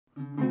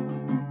Hello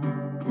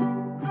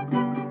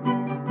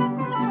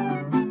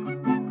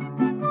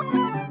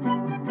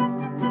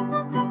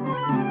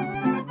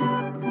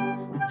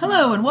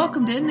and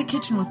welcome to In the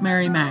Kitchen with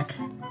Mary Mac.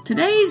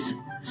 Today's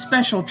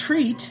special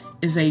treat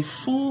is a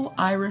full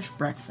Irish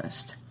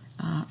breakfast.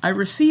 I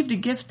received a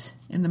gift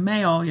in the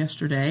mail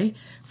yesterday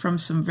from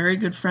some very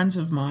good friends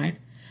of mine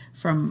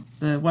from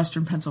the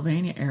Western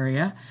Pennsylvania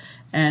area,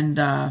 and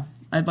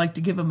I'd like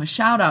to give them a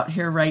shout out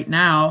here right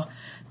now.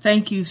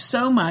 Thank you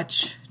so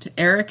much to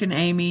Eric and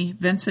Amy,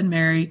 Vince and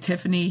Mary,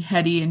 Tiffany,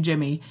 Hetty, and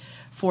Jimmy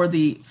for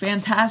the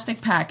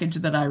fantastic package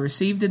that I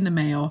received in the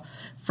mail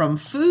from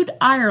Food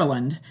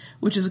Ireland,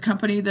 which is a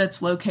company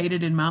that's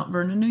located in Mount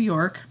Vernon, New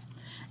York.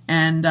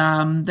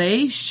 And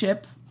they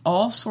ship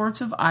all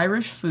sorts of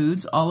Irish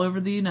foods all over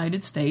the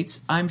United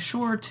States. I'm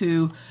sure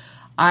to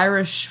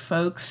Irish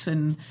folks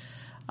and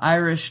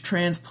Irish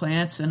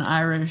transplants and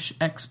Irish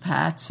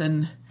expats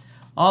and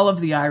all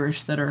of the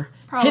Irish that are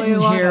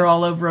hidden here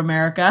all over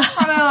America.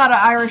 Probably a lot of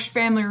Irish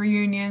family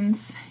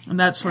reunions. And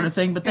that sort of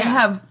thing. But they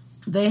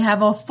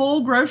have a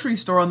full grocery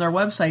store on their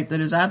website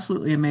that is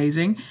absolutely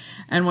amazing.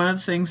 And one of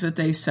the things that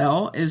they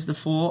sell is the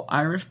full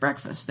Irish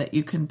breakfast that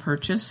you can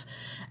purchase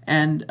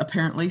and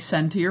apparently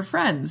send to your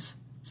friends.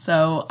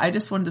 So I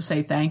just wanted to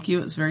say thank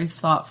you. It's very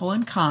thoughtful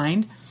and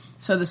kind.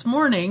 So this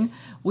morning,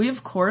 we,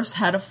 of course,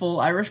 had a full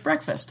Irish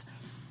breakfast.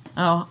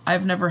 Oh,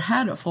 I've never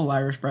had a full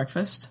Irish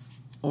breakfast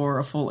or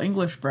a full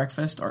English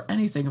breakfast or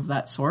anything of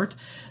that sort.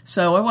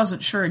 So I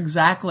wasn't sure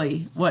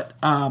exactly what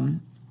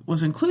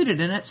was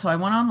included in it. So I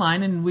went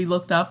online and we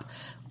looked up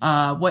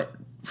what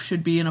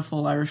should be in a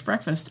full Irish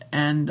breakfast.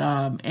 And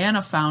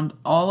Anna found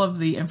all of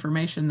the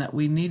information that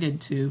we needed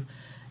to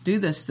do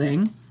this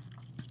thing.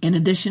 In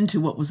addition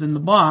to what was in the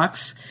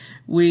box,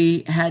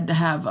 we had to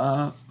have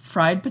a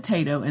fried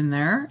potato in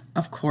there,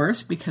 of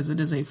course, because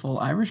it is a full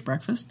Irish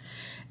breakfast,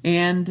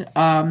 and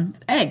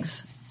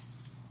eggs.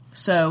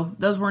 So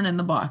those weren't in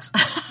the box.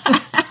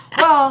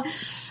 Well,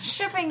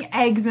 shipping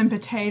eggs and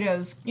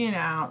potatoes, you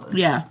know.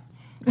 Yeah,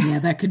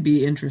 that could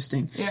be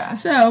interesting. Yeah.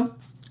 So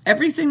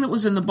everything that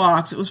was in the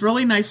box, it was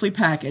really nicely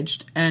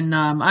packaged, and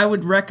I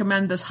would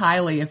recommend this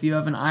highly if you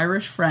have an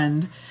Irish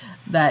friend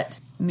that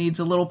needs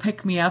a little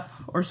pick-me-up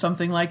or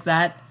something like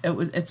that. It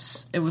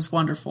was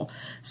wonderful.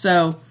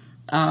 So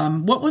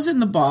what was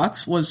in the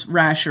box was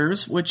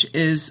rashers, which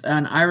is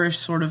an Irish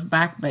sort of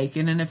back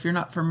bacon. And if you're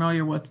not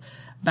familiar with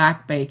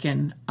back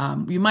bacon,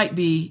 you might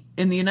be.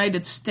 In the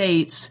United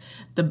States,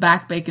 the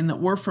back bacon that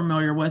we're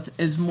familiar with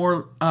is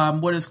more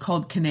what is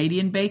called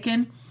Canadian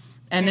bacon.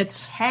 And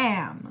it's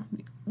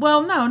ham.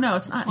 Well, no,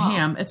 it's not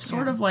ham. It's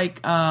sort of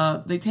like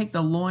they take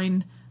the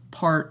loin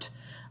part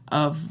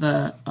of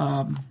the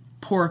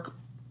pork,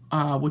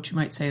 what you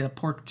might say the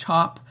pork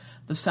chop,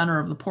 the center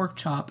of the pork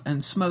chop,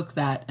 and smoke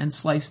that and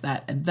slice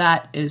that, and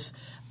that is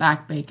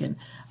back bacon.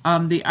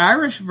 The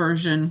Irish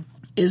version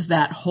is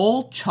that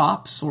whole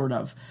chop, sort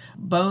of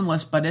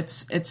boneless, but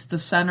it's the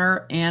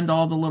center and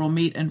all the little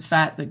meat and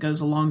fat that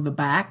goes along the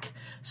back.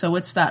 So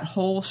it's that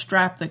whole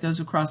strap that goes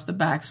across the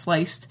back,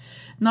 sliced,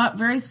 not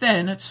very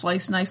thin. It's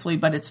sliced nicely,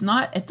 but it's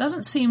not. It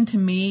doesn't seem to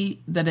me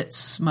that it's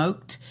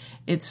smoked.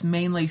 It's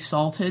mainly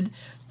salted,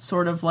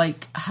 sort of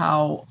like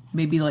how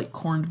maybe like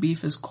corned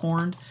beef is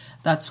corned,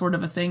 that sort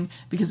of a thing,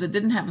 because it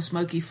didn't have a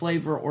smoky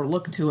flavor or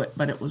look to it,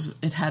 but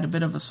it had a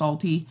bit of a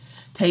salty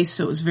taste,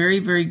 so it was very,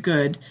 very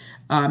good,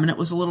 and it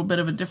was a little bit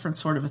of a different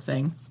sort of a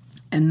thing.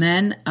 And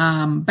then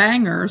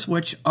bangers,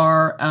 which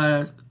are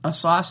a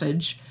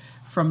sausage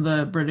from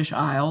the British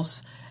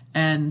Isles,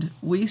 and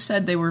we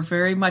said they were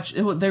very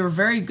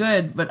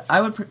good, but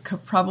I would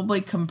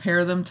probably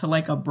compare them to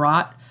like a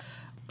brat,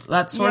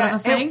 that sort of a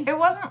thing. It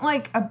wasn't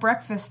like a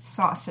breakfast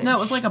sausage. No, it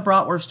was like a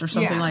bratwurst or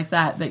something like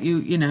that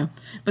you know.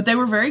 But they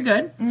were very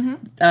good.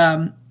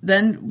 Mm-hmm.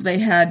 Then they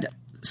had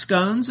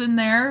scones in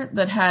there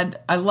that had,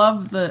 I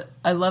love the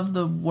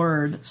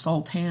word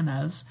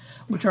sultanas,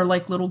 which are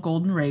like little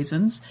golden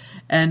raisins.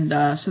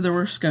 And so there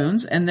were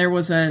scones. And there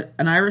was an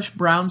Irish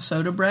brown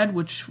soda bread,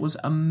 which was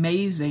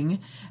amazing.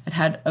 It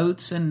had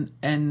oats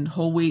and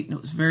whole wheat, and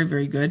it was very,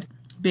 very good.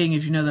 Being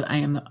as you know that I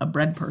am a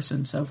bread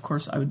person, so of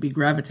course I would be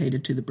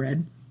gravitated to the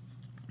bread.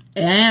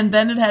 And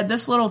then it had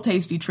this little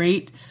tasty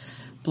treat,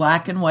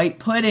 black and white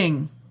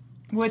pudding.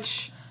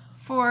 Which,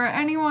 for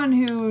anyone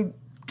who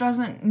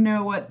doesn't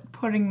know what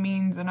pudding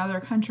means in other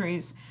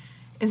countries,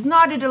 is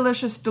not a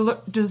delicious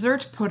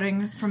dessert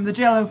pudding from the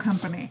Jell-O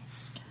company.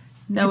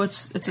 No,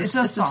 it's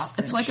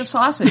like a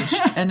sausage,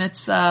 and it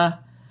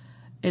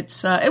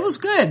was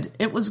good.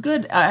 It was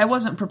good. I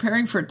wasn't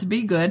preparing for it to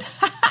be good.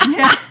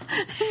 Yeah.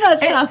 Doesn't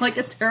that sound like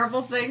a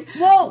terrible thing?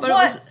 Well, one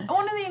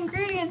of the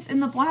ingredients in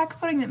the black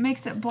pudding that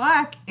makes it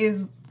black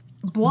is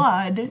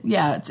blood.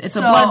 Yeah, it's a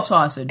blood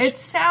sausage. It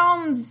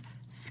sounds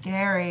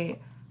scary,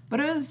 but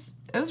it was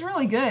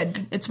really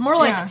good. It's more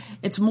like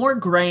it's more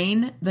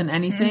grain than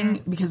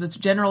anything because it's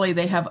generally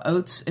they have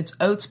oats. It's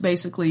oats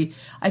basically.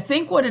 I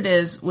think what it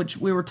is, which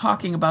we were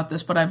talking about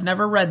this, but I've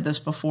never read this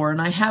before,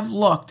 and I have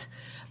looked,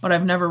 but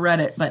I've never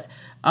read it. But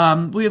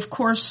we of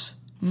course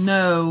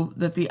know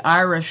that the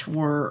Irish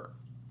were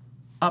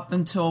up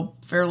until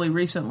fairly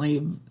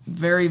recently,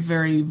 very,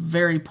 very,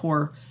 very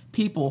poor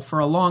people for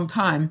a long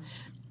time.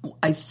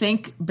 I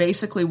think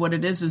basically what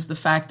it is the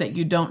fact that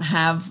you don't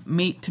have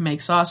meat to make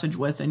sausage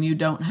with, and you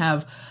don't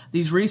have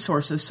these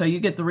resources. So you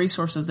get the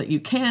resources that you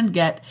can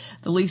get,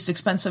 the least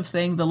expensive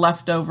thing, the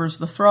leftovers,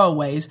 the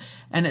throwaways.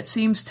 And it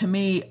seems to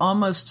me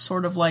almost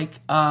sort of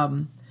like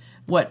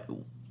what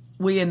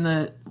we in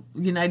the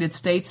United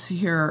States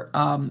here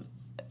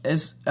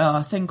is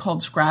a thing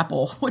called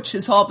scrapple, which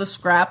is all the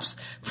scraps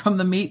from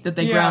the meat that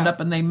they ground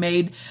up, and they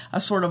made a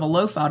sort of a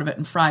loaf out of it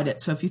and fried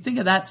it. So if you think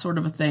of that sort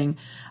of a thing,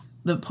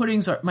 the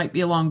puddings might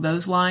be along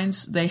those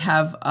lines. They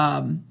have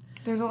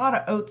there's a lot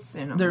of oats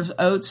in them. There's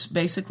oats,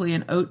 basically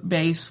an oat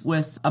base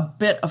with a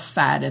bit of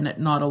fat in it,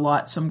 not a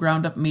lot, some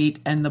ground up meat,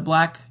 and the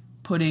black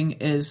pudding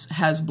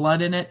has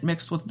blood in it,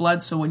 mixed with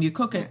blood. So when you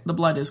cook it, the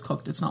blood is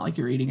cooked. It's not like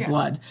you're eating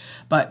blood.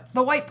 But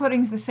the white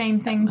pudding's the same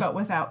thing, but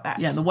without that.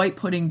 Yeah, the white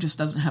pudding just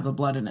doesn't have the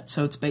blood in it.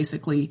 So it's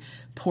basically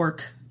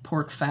pork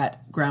fat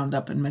ground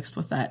up and mixed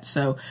with that.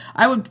 So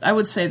I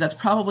would say that's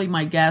probably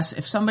my guess.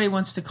 If somebody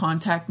wants to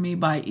contact me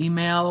by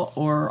email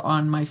or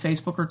on my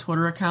Facebook or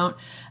Twitter account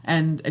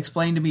and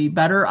explain to me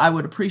better, I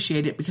would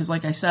appreciate it, because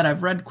like I said,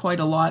 I've read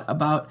quite a lot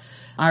about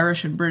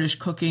Irish and British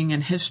cooking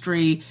and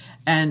history,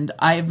 and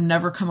I've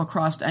never come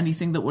across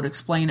anything that would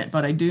explain it,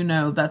 but I do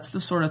know that's the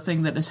sort of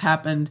thing that has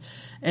happened.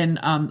 And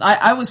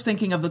I was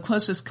thinking of the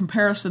closest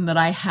comparison that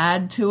I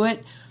had to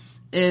it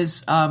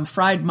is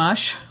fried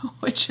mush,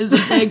 which is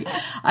a big,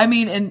 I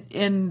mean,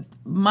 in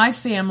my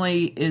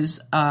family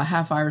is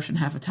half Irish and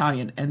half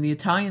Italian, and the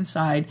Italian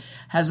side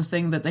has a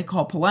thing that they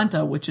call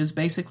polenta, which is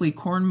basically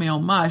cornmeal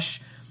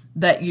mush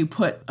that you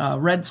put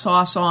red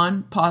sauce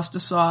on, pasta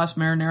sauce,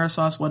 marinara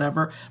sauce,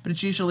 whatever, but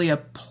it's usually a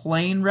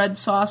plain red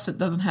sauce that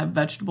doesn't have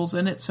vegetables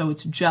in it, so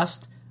it's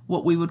just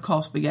what we would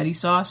call spaghetti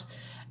sauce,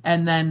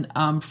 and then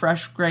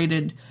fresh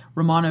grated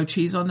Romano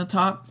cheese on the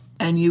top.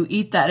 And you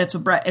eat that.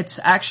 It's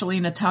actually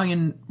an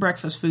Italian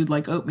breakfast food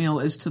like oatmeal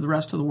is to the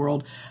rest of the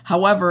world.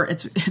 However,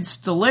 it's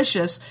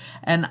delicious.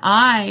 And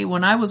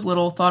when I was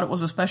little, thought it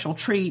was a special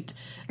treat.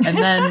 And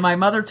then my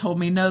mother told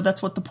me, no,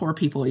 that's what the poor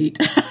people eat.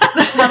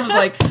 I was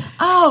like,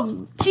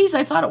 oh, geez,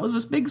 I thought it was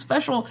this big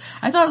special.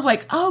 I thought it was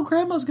like, oh,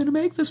 Grandma's going to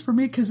make this for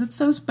me because it's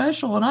so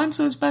special and I'm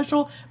so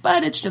special.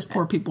 But it's just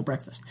poor people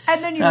breakfast.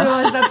 And then you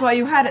realize that's why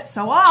you had it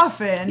so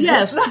often.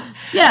 Yes.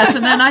 Yes.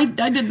 And then I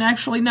didn't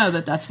actually know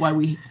that that's why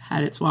we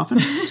had it so often.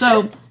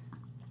 So,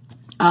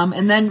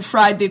 and then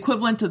fried, the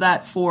equivalent to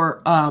that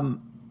for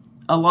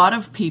a lot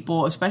of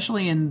people,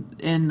 especially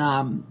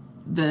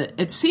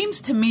it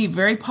seems to me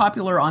very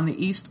popular on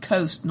the East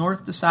Coast,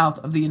 north to south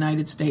of the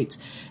United States,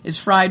 is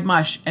fried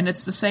mush. And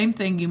it's the same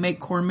thing. You make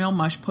cornmeal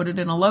mush, put it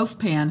in a loaf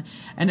pan,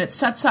 and it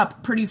sets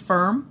up pretty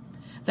firm.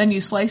 Then you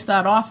slice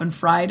that off and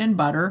fry it in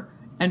butter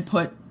and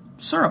put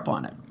syrup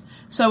on it.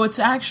 So it's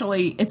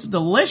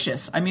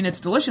delicious. I mean, it's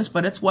delicious,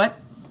 but it's what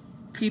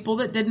people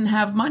that didn't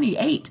have money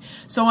ate.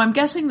 So I'm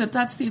guessing that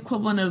that's the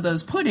equivalent of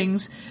those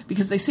puddings,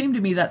 because they seem to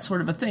me that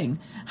sort of a thing.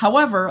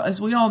 However, as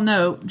we all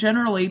know,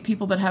 generally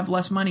people that have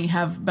less money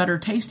have better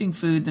tasting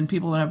food than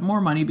people that have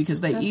more money,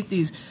 because they eat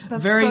these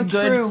very so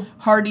good, true.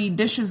 hearty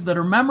dishes that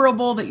are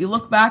memorable, that you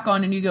look back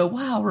on and you go,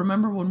 wow,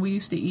 remember when we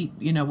used to eat,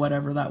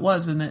 whatever that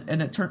was. And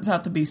it turns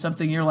out to be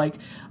something you're like,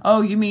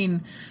 oh, you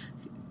mean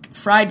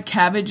fried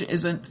cabbage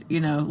isn't,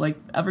 like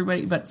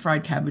everybody, but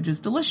fried cabbage is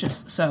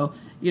delicious. So,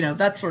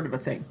 that sort of a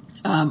thing.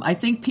 I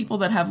think people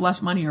that have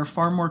less money are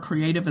far more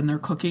creative in their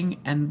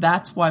cooking, and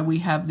that's why we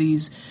have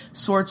these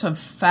sorts of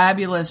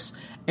fabulous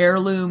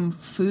heirloom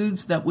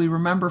foods that we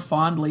remember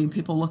fondly and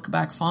people look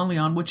back fondly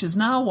on, which is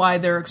now why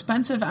they're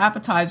expensive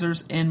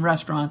appetizers in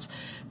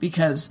restaurants,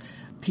 because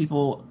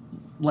people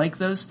like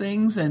those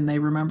things and they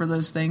remember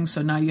those things.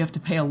 So now you have to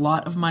pay a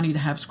lot of money to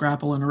have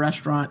scrapple in a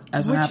restaurant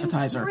as an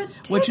appetizer,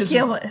 which is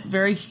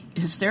very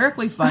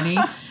hysterically funny.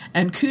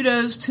 And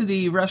kudos to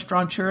the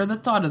restaurateur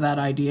that thought of that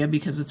idea,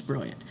 because it's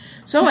brilliant.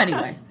 So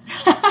anyway,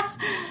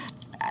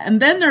 and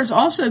then there's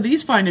also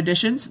these fine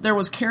additions. There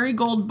was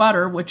Kerrygold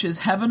butter, which is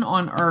heaven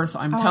on earth.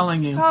 I'm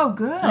telling you, so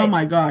good. Oh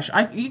my gosh,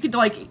 you could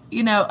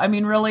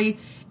really,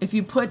 if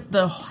you put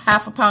the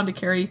half a pound of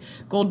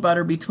Kerrygold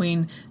butter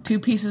between two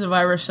pieces of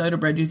Irish soda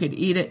bread, you could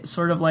eat it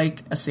sort of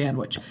like a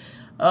sandwich.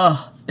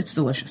 Oh, it's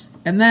delicious.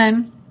 And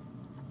then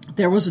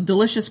there was a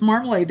delicious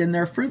marmalade in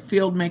there. Fruit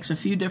Field makes a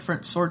few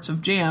different sorts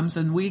of jams,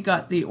 and we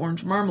got the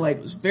orange marmalade.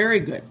 It was very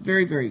good.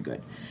 Very, very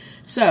good.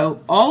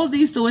 So all of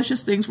these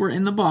delicious things were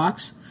in the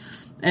box,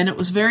 and it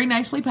was very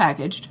nicely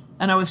packaged.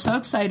 And I was so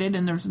excited,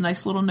 and there was a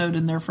nice little note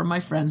in there from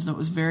my friends, and it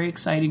was very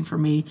exciting for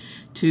me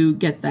to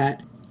get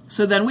that.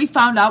 So then we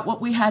found out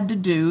what we had to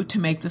do to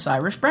make this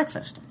Irish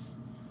breakfast.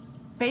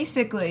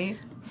 Basically,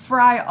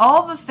 fry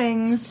all the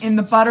things in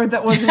the butter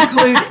that was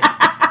included.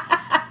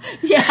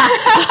 Yeah,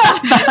 that's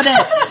about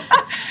it.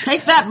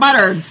 Take that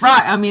butter and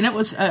fry. I mean, it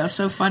was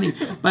so funny.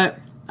 But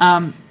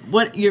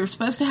what you're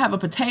supposed to have a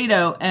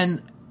potato,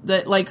 and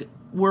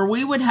where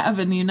we would have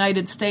in the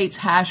United States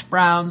hash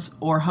browns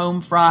or home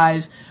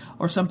fries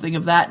or something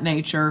of that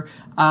nature.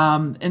 In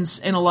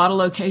a lot of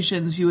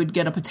locations, you would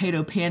get a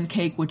potato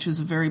pancake, which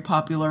is a very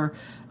popular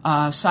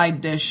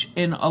side dish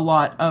in a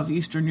lot of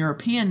Eastern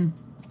European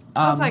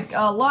It's like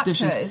a latke,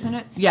 dishes. isn't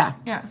it? Yeah.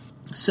 Yeah.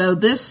 So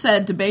this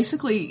said to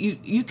basically,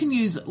 you can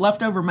use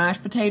leftover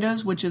mashed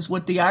potatoes, which is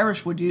what the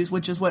Irish would use,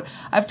 which is what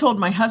I've told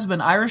my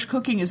husband. Irish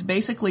cooking is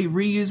basically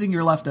reusing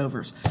your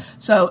leftovers.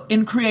 So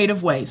in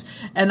creative ways.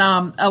 And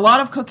a lot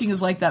of cooking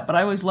is like that, but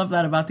I always love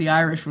that about the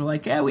Irish. We're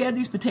like, yeah, we had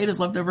these potatoes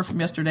left over from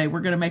yesterday. We're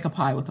going to make a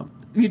pie with them.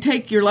 You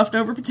take your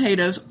leftover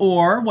potatoes,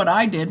 or what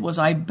I did was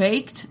I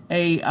baked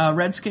a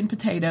red skin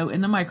potato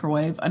in the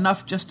microwave,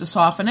 enough just to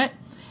soften it.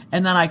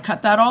 And then I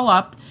cut that all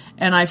up,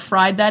 and I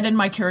fried that in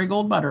my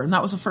Kerrygold butter, and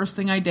that was the first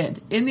thing I did.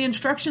 In the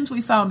instructions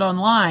we found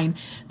online,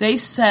 they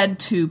said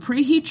to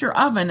preheat your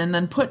oven and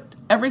then put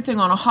everything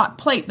on a hot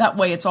plate. That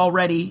way it's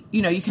already,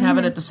 you can have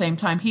it at the same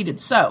time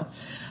heated. So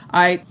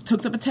I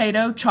took the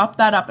potato, chopped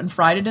that up, and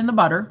fried it in the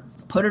butter,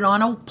 put it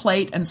on a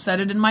plate, and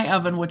set it in my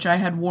oven, which I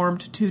had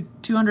warmed to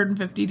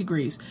 250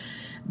 degrees.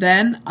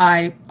 Then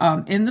I,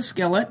 in the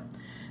skillet,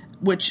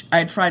 which I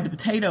had fried the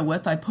potato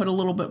with, I put a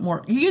little bit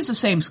more. You use the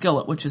same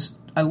skillet, which is,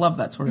 I love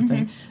that sort of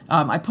thing.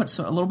 I put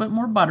a little bit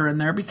more butter in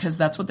there because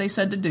that's what they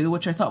said to do,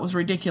 which I thought was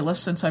ridiculous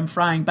since I'm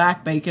frying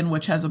back bacon,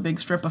 which has a big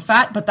strip of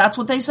fat, but that's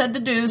what they said to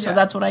do, so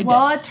that's what I did.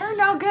 Well, it turned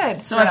out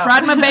good. So I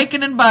fried my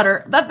bacon in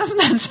butter. That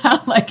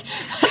sound like,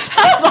 that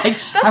sounds like,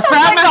 that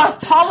sounds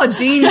like a Paula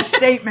Deen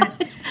statement.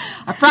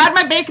 I fried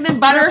my bacon in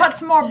butter. Put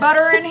some more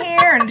butter in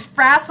here and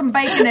fry some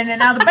bacon in it.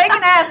 Now, the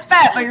bacon has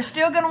fat, but you're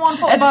still going to want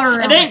to put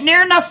butter in it. It ain't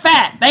near enough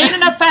fat. There ain't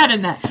enough fat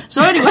in that.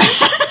 So anyway,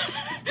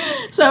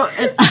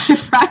 I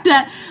fried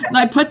that, and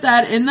I put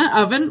that in the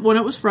oven when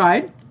it was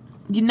fried.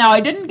 Now,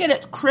 I didn't get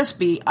it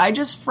crispy. I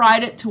just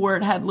fried it to where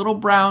it had little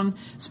brown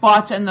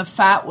spots, and the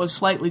fat was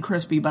slightly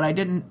crispy, but I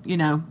didn't,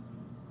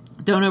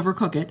 don't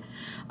overcook it.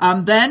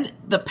 Then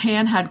the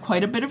pan had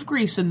quite a bit of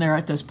grease in there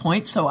at this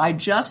point, so I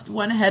just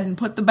went ahead and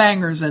put the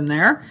bangers in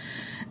there,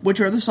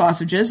 which are the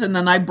sausages, and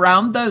then I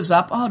browned those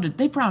up. Oh,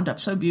 they browned up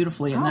so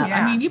beautifully in that.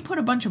 Yeah. I mean, you put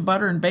a bunch of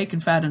butter and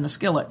bacon fat in a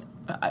skillet.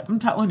 I'm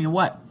telling you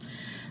what.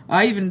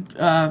 I even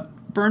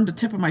burned the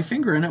tip of my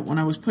finger in it when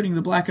I was putting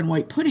the black and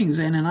white puddings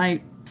in, and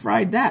I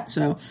fried that.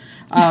 So,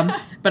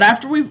 but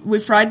after we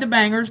fried the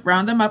bangers,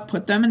 browned them up,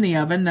 put them in the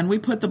oven, then we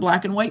put the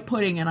black and white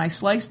pudding, and I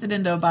sliced it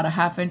into about a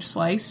 1/2-inch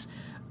slice,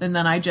 and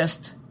then I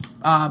just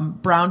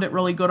browned it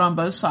really good on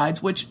both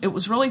sides, which it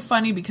was really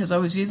funny because I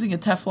was using a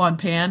Teflon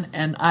pan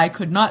and I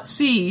could not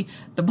see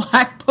the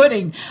black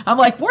pudding. I'm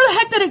like, where the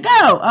heck did it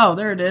go? Oh,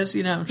 there it is,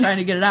 I'm trying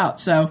to get it out.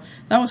 So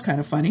that was kind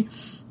of funny.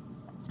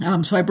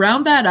 So I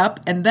browned that up,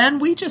 and then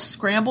we just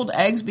scrambled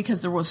eggs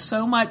because there was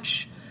so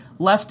much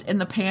left in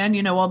the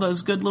pan, all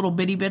those good little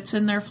bitty bits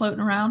in there floating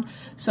around.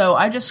 So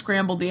I just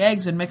scrambled the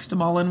eggs and mixed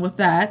them all in with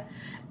that.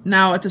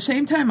 Now, at the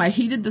same time, I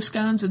heated the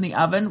scones in the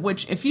oven,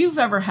 which if you've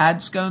ever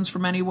had scones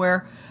from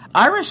anywhere,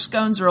 Irish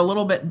scones are a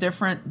little bit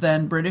different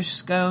than British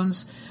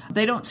scones.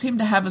 They don't seem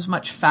to have as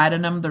much fat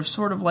in them. They're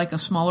sort of like a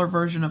smaller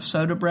version of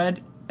soda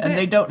bread, and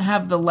they don't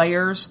have the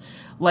layers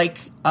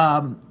like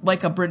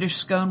a British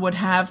scone would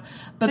have.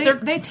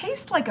 But they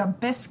taste like a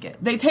biscuit.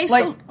 They taste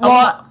like a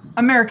lot.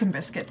 American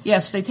biscuits.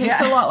 Yes, they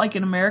taste a lot like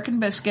an American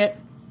biscuit,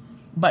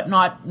 but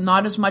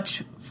not as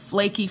much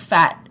flaky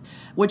fat,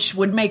 which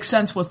would make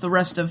sense with the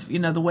rest of,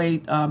 the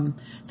way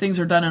things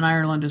are done in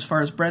Ireland as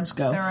far as breads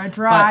go. They're a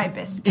dry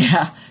biscuit.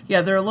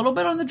 Yeah, they're a little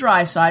bit on the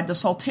dry side. The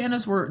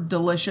sultanas were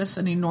delicious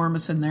and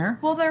enormous in there.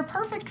 Well, they're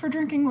perfect for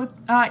eating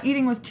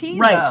with tea,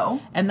 right.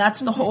 Though. And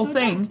that's the whole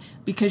thing,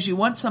 because you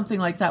want something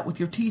like that with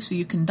your tea so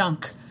you can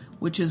dunk,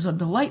 which is a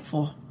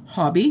delightful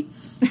hobby.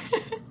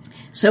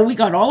 So we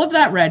got all of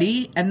that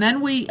ready, and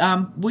then we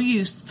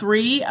used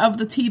 3 of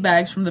the tea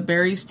bags from the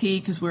Barry's tea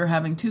because we were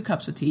having 2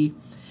 cups of tea.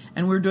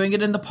 And we're doing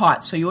it in the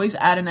pot, so you always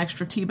add an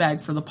extra tea bag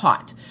for the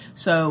pot.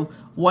 So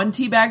 1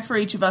 tea bag for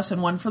each of us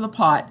and 1 for the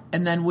pot,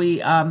 and then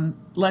we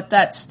let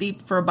that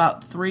steep for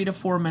about 3 to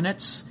 4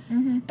 minutes.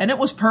 Mm-hmm. And it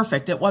was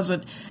perfect.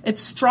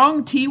 It's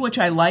strong tea, which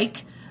I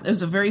like. It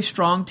was a very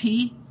strong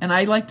tea, and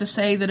I like to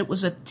say that it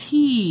was a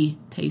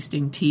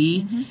tea-tasting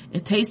tea. Mm-hmm.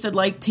 It tasted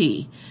like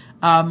tea.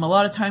 A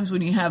lot of times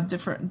when you have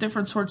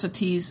different sorts of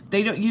teas,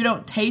 you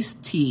don't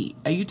taste tea.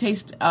 You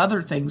taste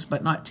other things,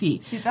 but not tea.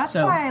 See, that's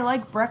why I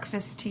like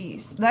breakfast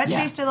teas. That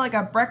tasted like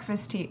a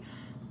breakfast tea.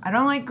 I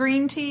don't like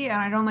green tea,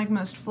 and I don't like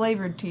most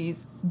flavored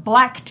teas.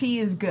 Black tea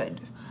is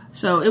good.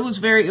 So it was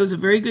a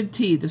very good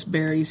tea, this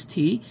Barry's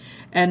tea,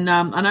 and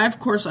I of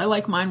course I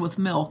like mine with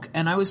milk.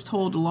 And I was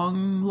told a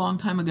long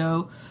time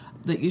ago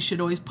that you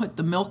should always put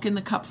the milk in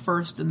the cup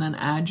first and then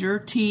add your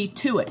tea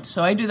to it.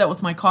 So I do that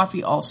with my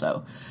coffee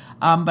also.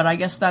 But I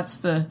guess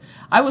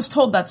I was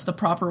told that's the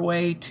proper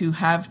way to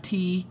have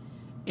tea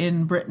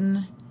in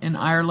Britain, in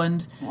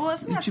Ireland. Well,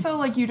 isn't that so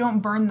like you don't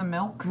burn the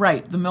milk?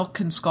 Right. The milk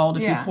can scald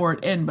if you pour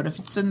it in, but if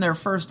it's in there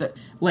first, it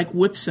like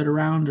whips it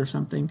around or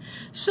something.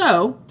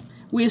 So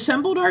we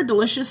assembled our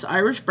delicious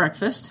Irish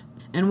breakfast,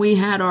 and we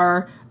had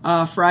our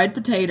fried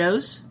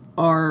potatoes,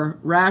 our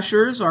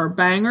rashers, our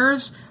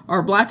bangers,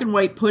 our black and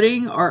white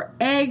pudding, our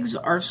eggs,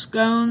 our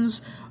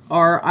scones,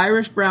 our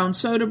Irish brown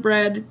soda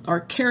bread, our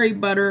curry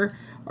butter,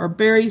 our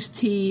berries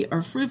tea,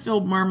 our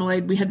fruit-filled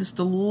marmalade. We had this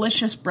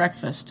delicious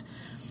breakfast,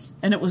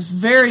 and it was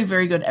very,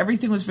 very good.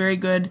 Everything was very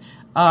good.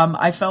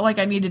 I felt like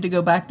I needed to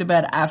go back to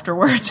bed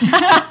afterwards.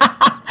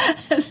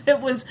 It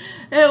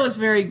was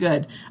very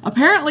good.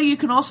 Apparently, you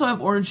can also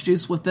have orange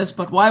juice with this,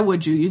 but why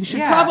would you? You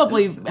should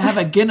probably have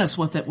a Guinness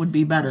with it would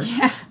be better.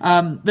 Yeah.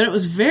 But it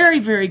was very,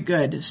 very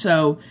good.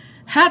 So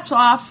hats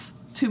off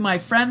to my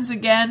friends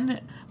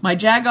again, my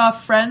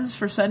Jagoff friends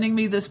for sending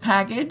me this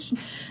package,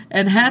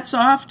 and hats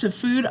off to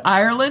Food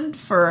Ireland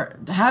for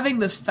having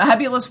this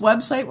fabulous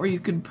website where you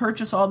can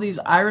purchase all these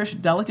Irish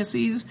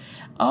delicacies.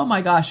 Oh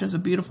my gosh, it's a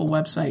beautiful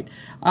website.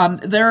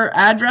 Their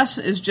address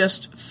is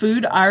just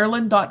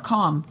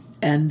foodireland.com,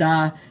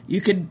 and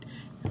you could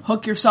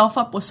hook yourself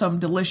up with some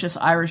delicious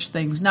Irish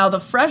things. Now,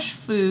 the fresh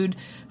food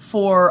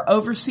for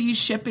overseas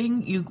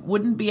shipping, you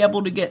wouldn't be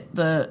able to get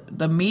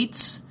the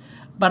meats,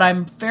 but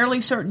I'm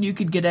fairly certain you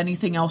could get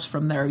anything else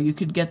from there. You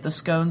could get the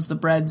scones, the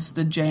breads,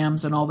 the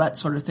jams, and all that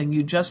sort of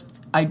thing.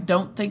 I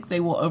don't think they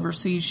will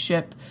overseas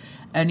ship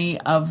any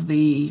of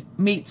the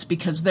meats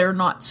because they're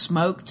not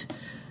smoked.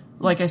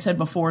 Like I said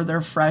before, they're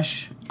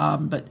fresh.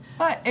 But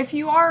if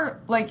you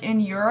are like in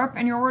Europe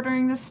and you're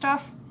ordering this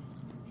stuff,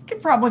 you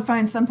could probably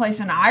find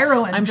someplace in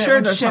Ireland. I'm sure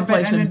there's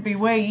someplace, and it'd be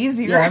way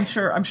easier. Yeah, I'm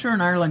sure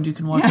in Ireland you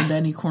can walk into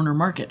any corner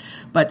market.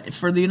 But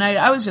for the United,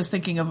 I was just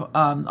thinking of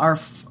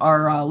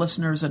our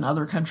listeners in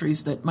other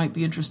countries that might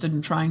be interested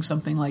in trying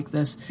something like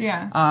this.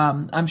 Yeah.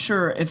 I'm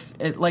sure if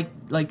it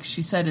like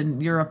she said in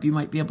Europe, you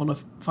might be able to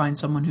find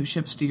someone who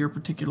ships to your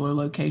particular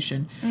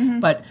location. Mm-hmm.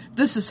 But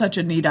this is such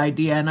a neat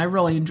idea, and I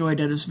really enjoyed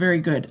it. It's very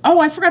good. Oh,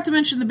 I forgot to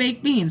mention the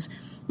baked beans.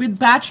 We had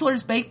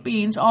Bachelor's baked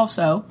beans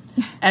also,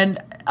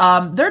 and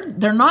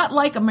they're not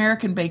like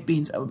American baked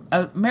beans.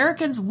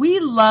 Americans, we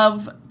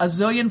love a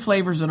zillion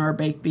flavors in our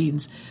baked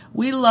beans.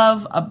 We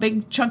love a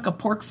big chunk of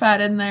pork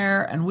fat in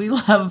there, and we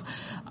love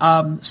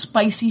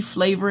spicy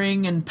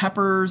flavoring and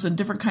peppers and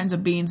different kinds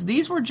of beans.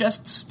 These were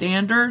just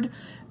standard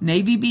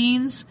navy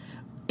beans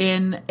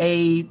in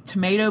a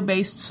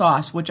tomato-based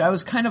sauce, which I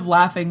was kind of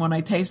laughing when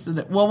I tasted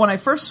it. Well, when I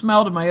first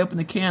smelled them, I opened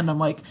the can, I'm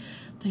like,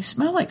 they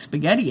smell like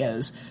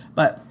SpaghettiOs,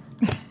 but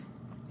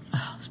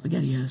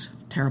SpaghettiOs,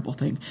 terrible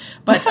thing.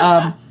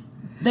 But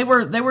they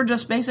were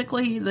just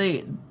basically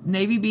the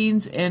navy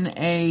beans in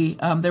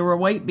they were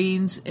white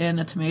beans in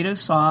a tomato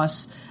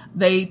sauce.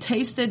 They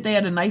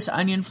had a nice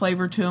onion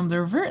flavor to them. They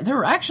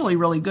were actually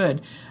really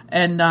good,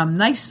 and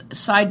nice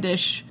side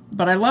dish.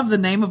 But I love the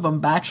name of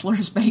them,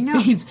 Bachelor's Baked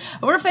Beans.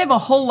 I wonder if they have a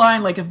whole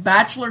line, like if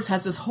Bachelor's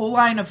has this whole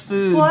line of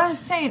food. Well, I was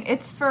saying,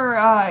 it's for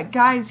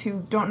guys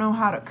who don't know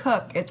how to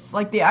cook. It's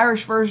like the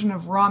Irish version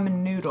of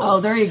ramen noodles. Oh,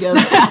 there you go.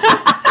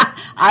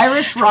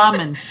 Irish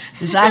ramen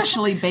is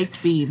actually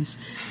baked beans.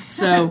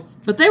 So,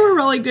 but they were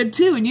really good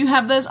too. And you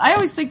have those. I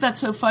always think that's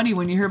so funny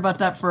when you hear about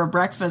that for a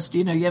breakfast.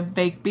 You have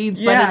baked beans,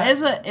 but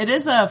it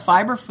is a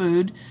fiber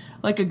food,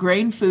 like a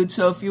grain food.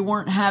 So if you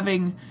weren't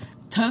having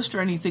toast or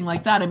anything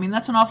like that, I mean,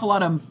 that's an awful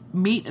lot of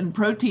meat and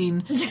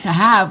protein to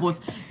have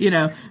with,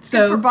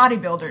 so good for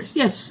bodybuilders.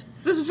 Yes,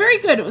 it was very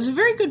good. It was a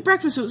very good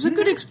breakfast. It was a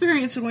good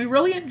experience, and we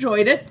really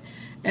enjoyed it.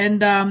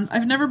 And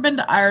I've never been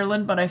to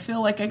Ireland, but I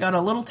feel like I got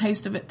a little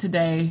taste of it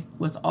today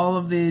with all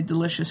of the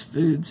delicious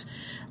foods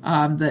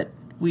that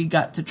we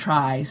got to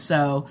try.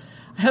 So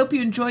I hope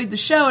you enjoyed the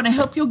show, and I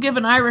hope you'll give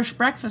an Irish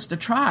breakfast a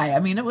try.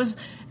 I mean, it was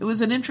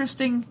an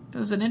interesting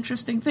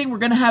thing. We're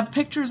going to have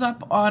pictures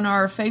up on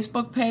our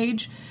Facebook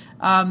page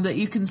that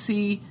you can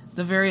see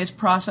the various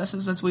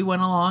processes as we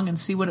went along and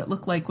see what it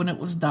looked like when it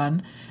was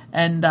done.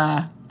 And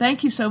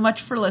thank you so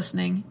much for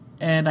listening,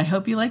 and I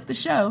hope you liked the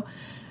show.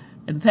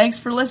 And thanks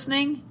for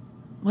listening.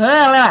 We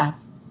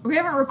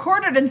haven't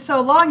recorded in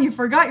so long, you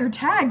forgot your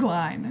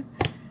tagline.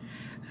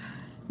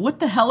 What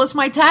the hell is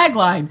my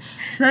tagline?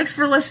 Thanks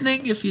for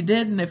listening. If you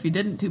did, and if you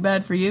didn't, too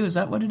bad for you. Is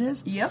that what it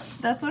is? Yep,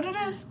 that's what it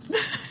is.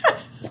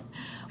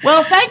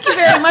 Well, thank you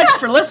very much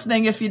for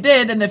listening if you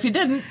did, and if you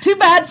didn't, too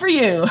bad for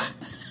you.